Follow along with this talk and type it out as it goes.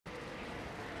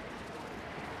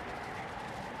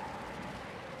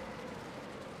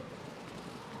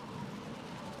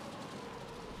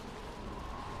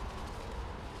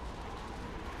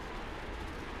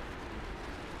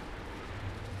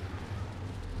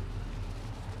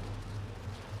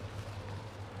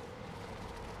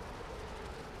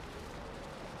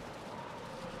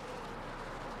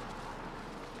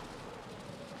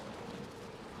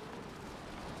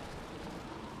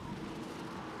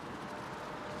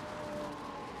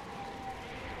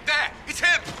It's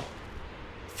him!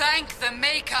 Thank the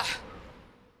Maker!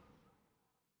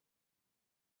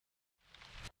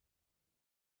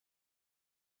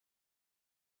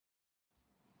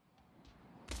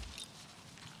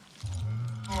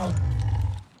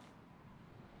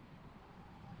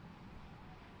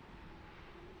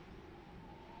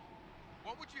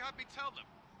 What would you have me tell them?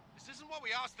 This isn't what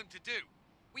we asked them to do.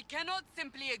 We cannot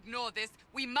simply ignore this.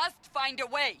 We must find a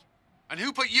way. And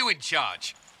who put you in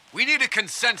charge? We need a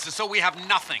consensus or we have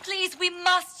nothing. Please, we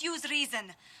must use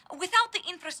reason. Without the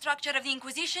infrastructure of the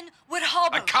Inquisition, we're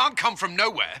hobbled. I can't come from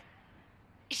nowhere.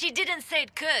 She didn't say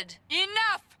it could.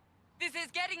 Enough! This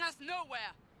is getting us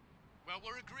nowhere. Well,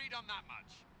 we're agreed on that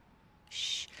much.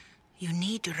 Shh. You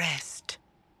need rest.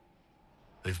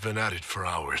 They've been at it for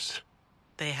hours.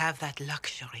 They have that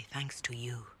luxury thanks to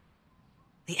you.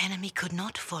 The enemy could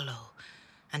not follow,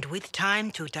 and with time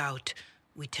to doubt,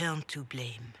 we turn to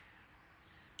blame.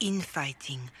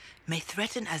 Infighting may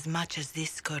threaten as much as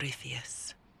this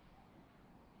Corypheus.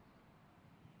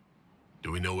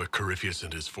 Do we know where Corypheus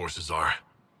and his forces are?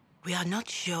 We are not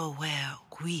sure where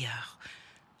we are,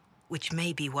 which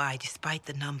may be why, despite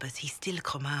the numbers he still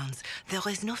commands, there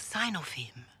is no sign of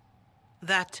him.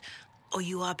 That, or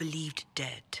you are believed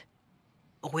dead.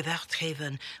 Or without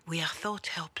Haven, we are thought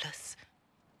helpless.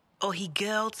 Or he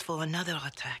girds for another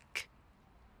attack.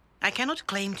 I cannot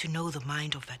claim to know the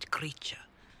mind of that creature,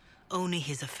 only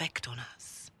his effect on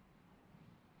us.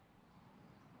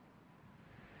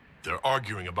 They're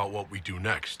arguing about what we do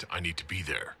next. I need to be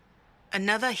there.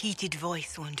 Another heated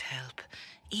voice won't help.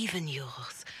 Even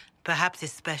yours. Perhaps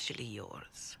especially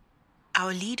yours.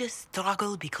 Our leaders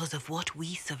struggle because of what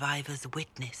we survivors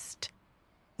witnessed.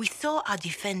 We saw our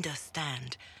defender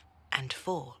stand and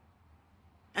fall.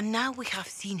 And now we have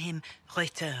seen him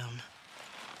return.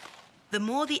 The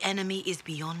more the enemy is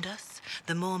beyond us,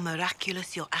 the more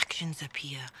miraculous your actions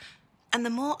appear, and the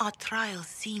more our trials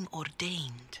seem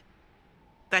ordained.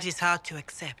 That is hard to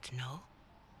accept, no?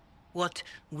 What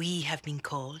we have been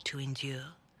called to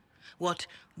endure, what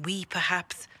we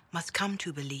perhaps must come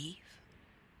to believe.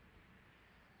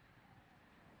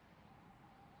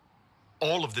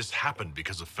 All of this happened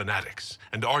because of fanatics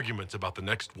and arguments about the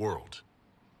next world.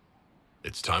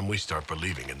 It's time we start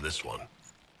believing in this one.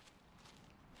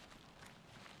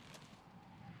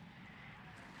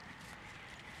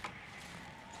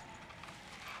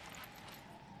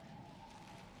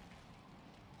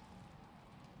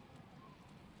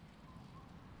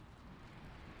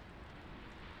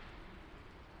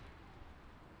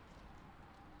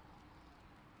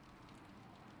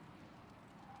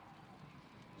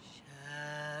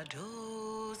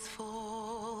 Shadows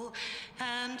fall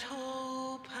and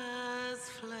hope has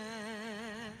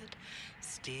fled.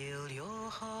 Still your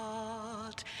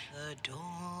heart, the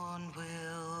dawn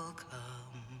will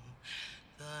come.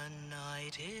 The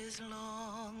night is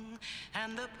long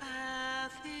and the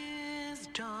path is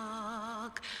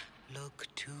dark. Look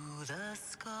to the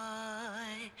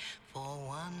sky, for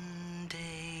one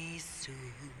day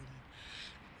soon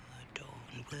the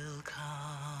dawn will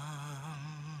come.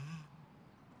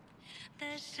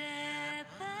 The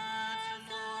shepherd's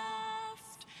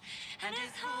lost, and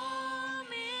his home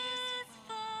is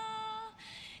far.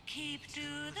 Keep to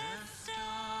the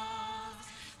stars,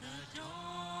 the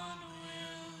dawn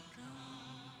will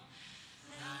come.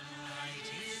 The night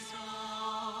is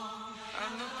long,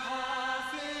 And the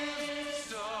path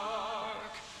is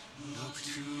dark. look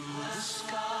to the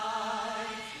sky.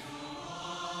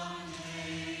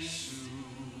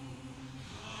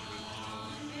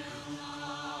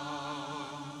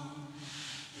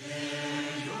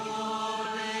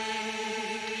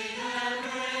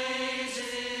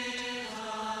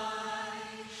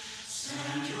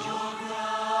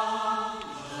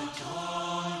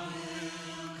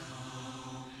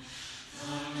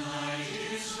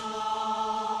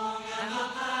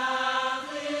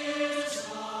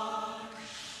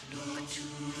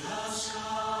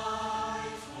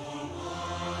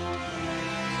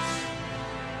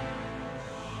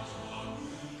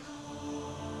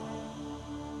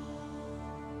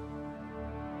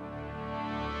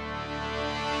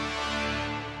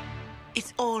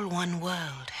 It's all one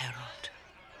world, Herald.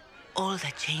 All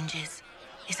that changes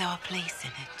is our place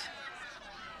in it.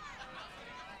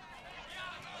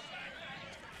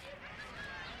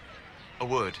 A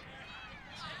word.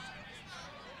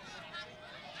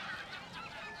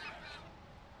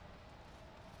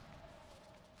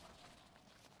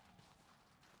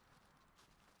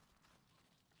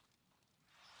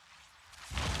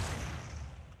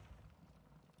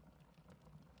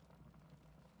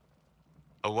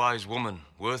 A wise woman,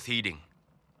 worth heeding.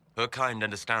 Her kind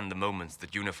understand the moments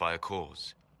that unify a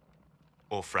cause.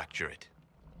 or fracture it.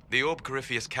 The orb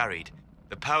Corypheus carried,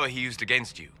 the power he used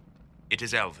against you, it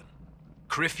is Elven.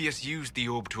 Corypheus used the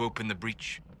orb to open the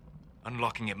breach.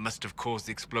 Unlocking it must have caused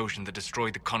the explosion that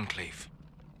destroyed the Conclave.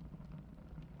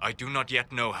 I do not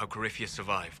yet know how Corypheus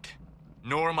survived,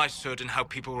 nor am I certain how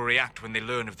people will react when they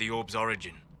learn of the orb's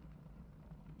origin.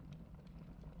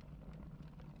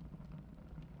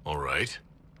 All right.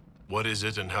 What is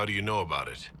it and how do you know about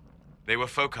it? They were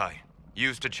foci,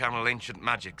 used to channel ancient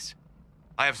magics.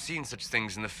 I have seen such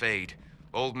things in the Fade,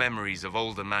 old memories of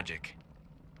older magic.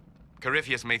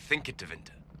 Corypheus may think it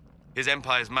Tevinter. His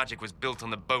empire's magic was built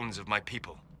on the bones of my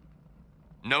people.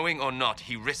 Knowing or not,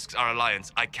 he risks our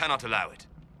alliance. I cannot allow it.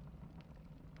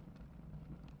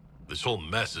 This whole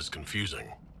mess is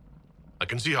confusing. I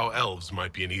can see how elves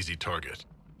might be an easy target.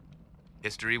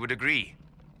 History would agree.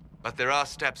 But there are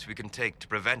steps we can take to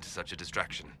prevent such a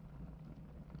distraction.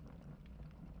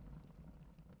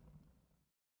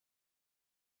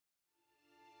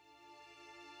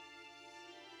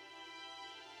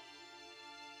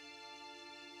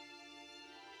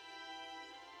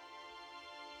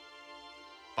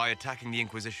 By attacking the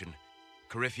Inquisition,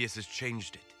 Corypheus has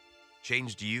changed it.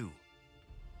 Changed you.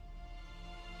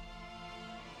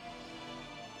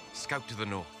 Scout to the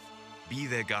north. Be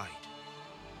their guide.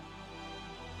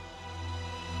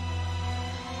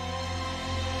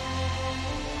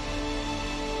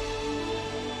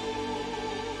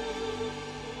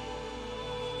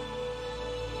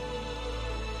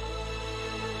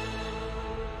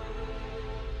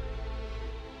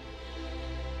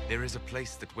 There is a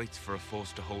place that waits for a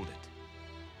force to hold it.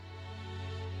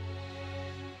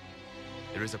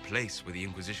 There is a place where the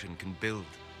Inquisition can build,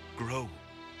 grow.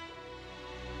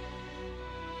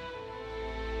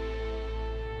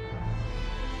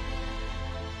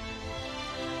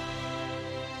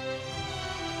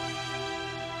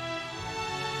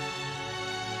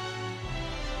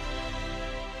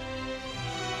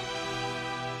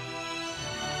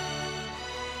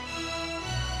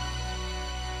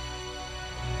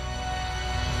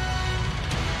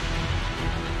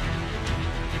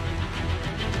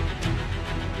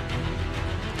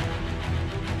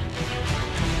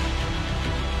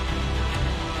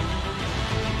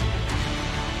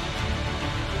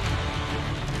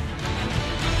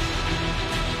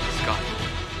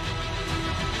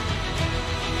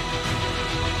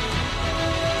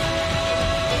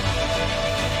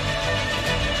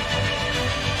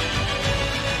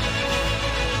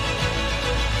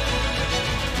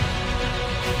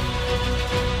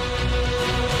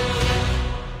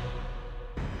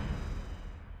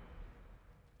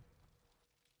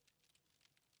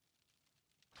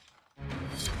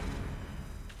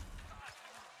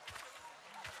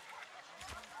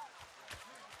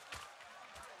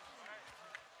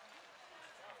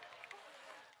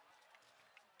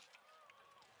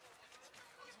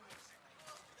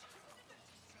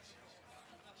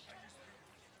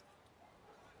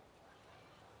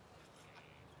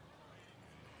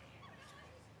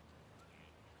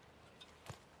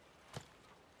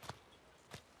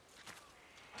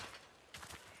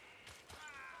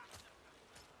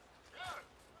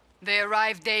 They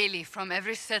arrive daily from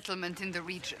every settlement in the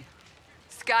region.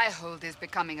 Skyhold is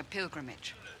becoming a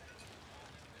pilgrimage.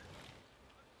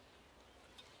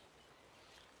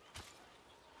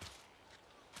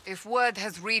 If word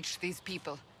has reached these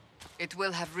people, it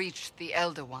will have reached the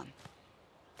Elder One.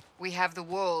 We have the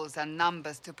walls and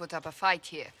numbers to put up a fight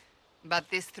here, but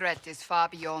this threat is far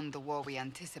beyond the war we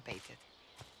anticipated.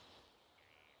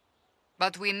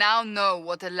 But we now know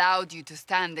what allowed you to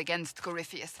stand against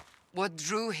Corypheus. What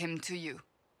drew him to you?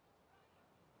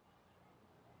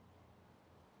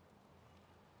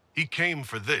 He came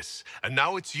for this, and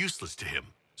now it's useless to him,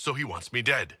 so he wants me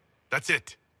dead. That's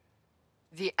it.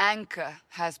 The Anchor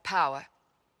has power,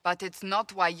 but it's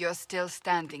not why you're still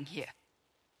standing here.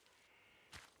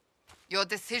 Your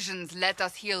decisions let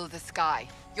us heal the sky.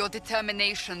 Your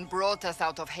determination brought us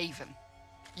out of Haven.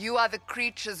 You are the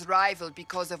creature's rival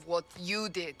because of what you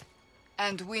did,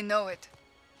 and we know it.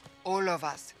 All of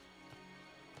us.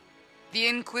 The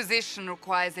Inquisition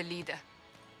requires a leader,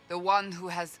 the one who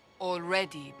has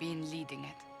already been leading it.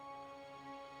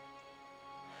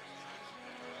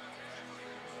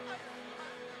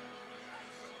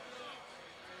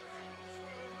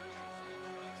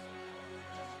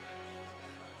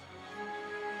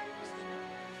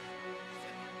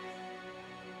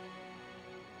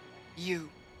 You.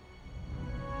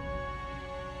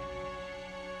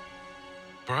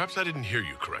 Perhaps I didn't hear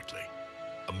you correctly.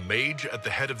 A mage at the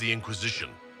head of the Inquisition.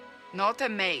 Not a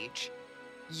mage.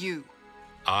 You.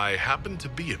 I happen to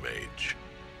be a mage.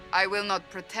 I will not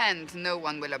pretend no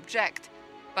one will object,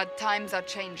 but times are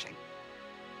changing.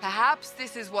 Perhaps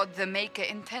this is what the Maker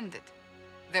intended.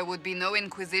 There would be no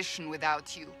Inquisition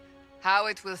without you. How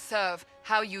it will serve,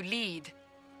 how you lead,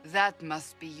 that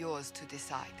must be yours to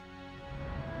decide.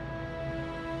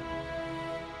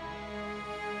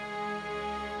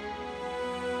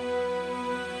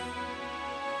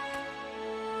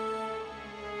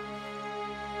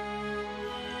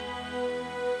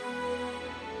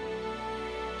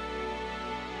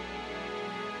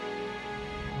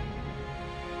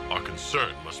 Our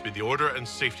concern must be the order and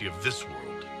safety of this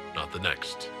world, not the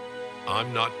next.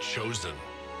 I'm not chosen.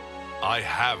 I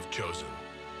have chosen,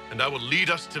 and I will lead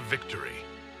us to victory.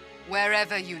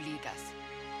 Wherever you lead us.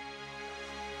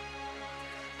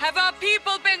 Have our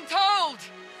people been told?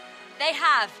 They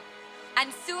have.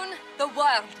 And soon, the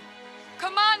world.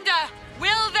 Commander,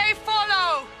 will they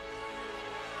follow?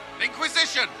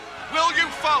 Inquisition, will you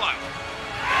follow?